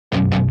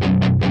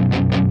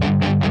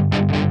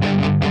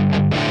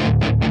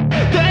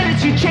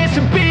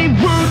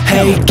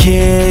Hey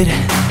kid,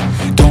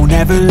 don't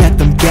ever let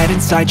them get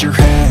inside your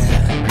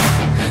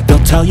head.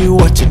 They'll tell you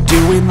what to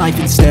do in life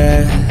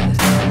instead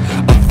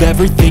of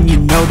everything you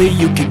know that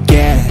you could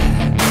get.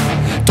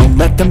 Don't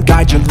let them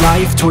guide your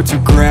life towards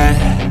regret.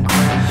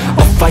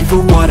 I'll fight for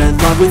what I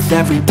love with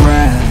every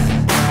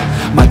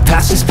breath. My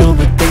past is filled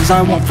with things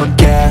I won't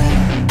forget.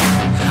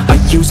 I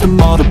use them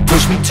all to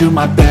push me to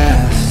my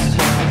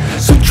best.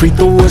 So treat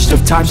the worst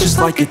of times just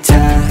like a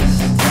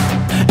test.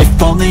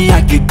 If only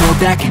I could go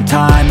back in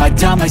time, I'd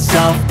tell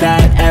myself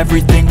that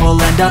everything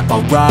will end up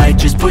alright.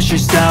 Just push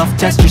yourself,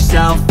 test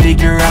yourself,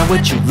 figure out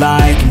what you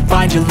like, and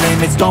find your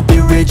limits, don't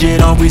be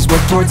rigid, always work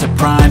towards a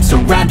prime.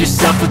 Surround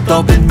yourself with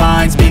open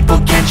minds, people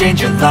can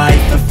change your life.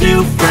 A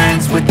few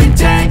friends with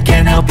intent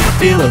can help you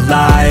feel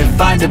alive.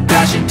 Find a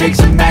passion, take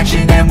some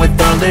action, and with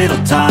a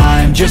little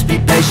time, just be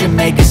patient,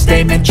 make a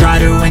statement, try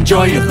to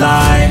enjoy your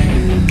life.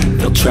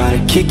 They'll try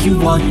to kick you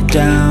while you're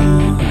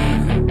down.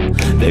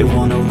 They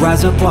wanna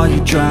rise up while you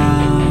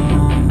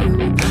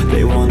drown.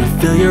 They wanna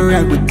fill your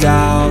head with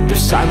doubt. They're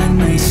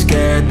silently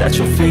scared that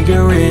you'll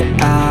figure it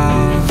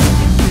out.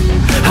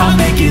 I'll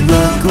make it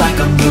look like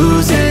I'm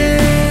losing,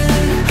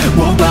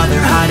 won't bother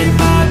hiding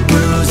my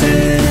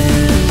bruises.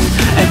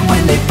 And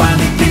when they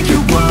finally think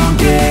you're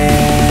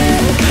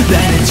wounded,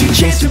 then it's your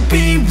chance to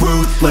be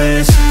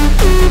ruthless.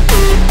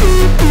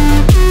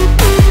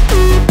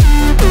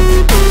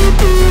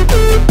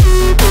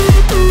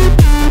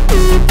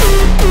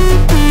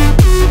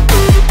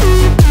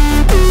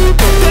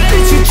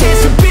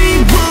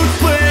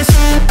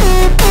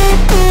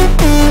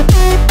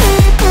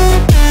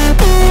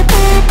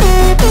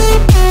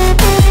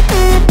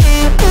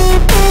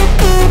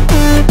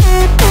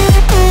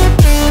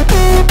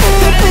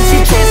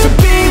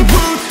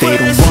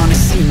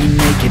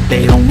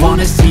 They don't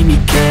wanna see me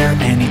care.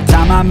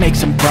 Anytime I make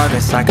some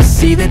progress, I can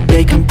see that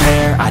they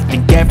compare. I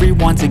think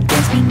everyone's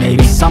against me,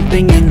 maybe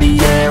something in the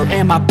air.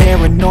 Am I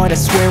paranoid? I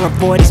swear a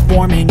void is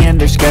forming and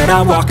they're scared.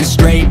 I walk a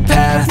straight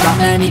path, not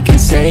many can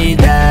say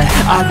that.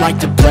 I like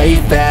to play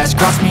fast,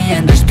 cross me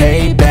and there's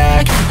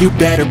payback. You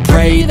better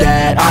pray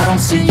that I don't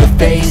see your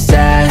face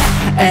at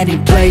any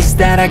place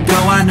that I go.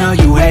 I know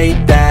you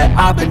hate that.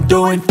 I've been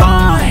doing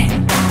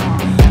fine,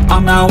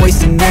 I'm not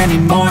wasting any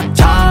more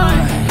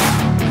time.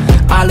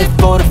 I live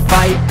for the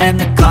fight and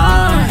the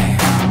climb,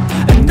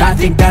 and I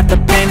think that the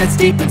pain that's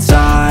deep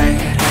inside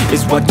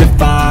is what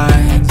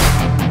defines.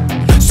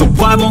 So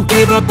I won't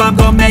give up, I'm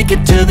gonna make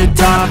it to the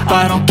top.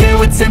 I don't care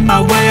what's in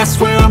my way, I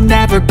swear I'm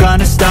never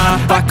gonna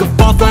stop. I could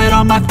fall flat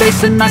on my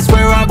face and I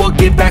swear I won't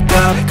give back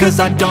up, cause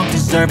I don't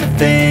deserve a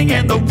thing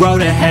and the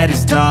road ahead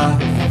is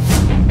tough.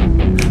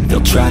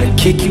 They'll try to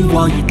kick you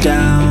while you're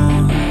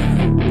down.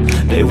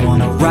 They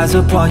wanna rise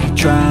up while you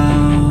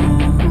drown.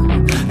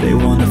 They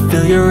wanna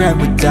fill your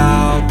head with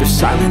doubt. They're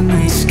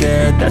silently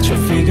scared that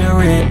you'll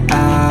figure it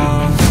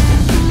out.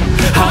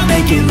 I'll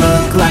make it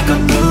look like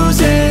I'm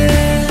losing,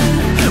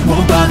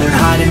 won't bother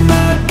hiding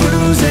my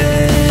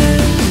bruises.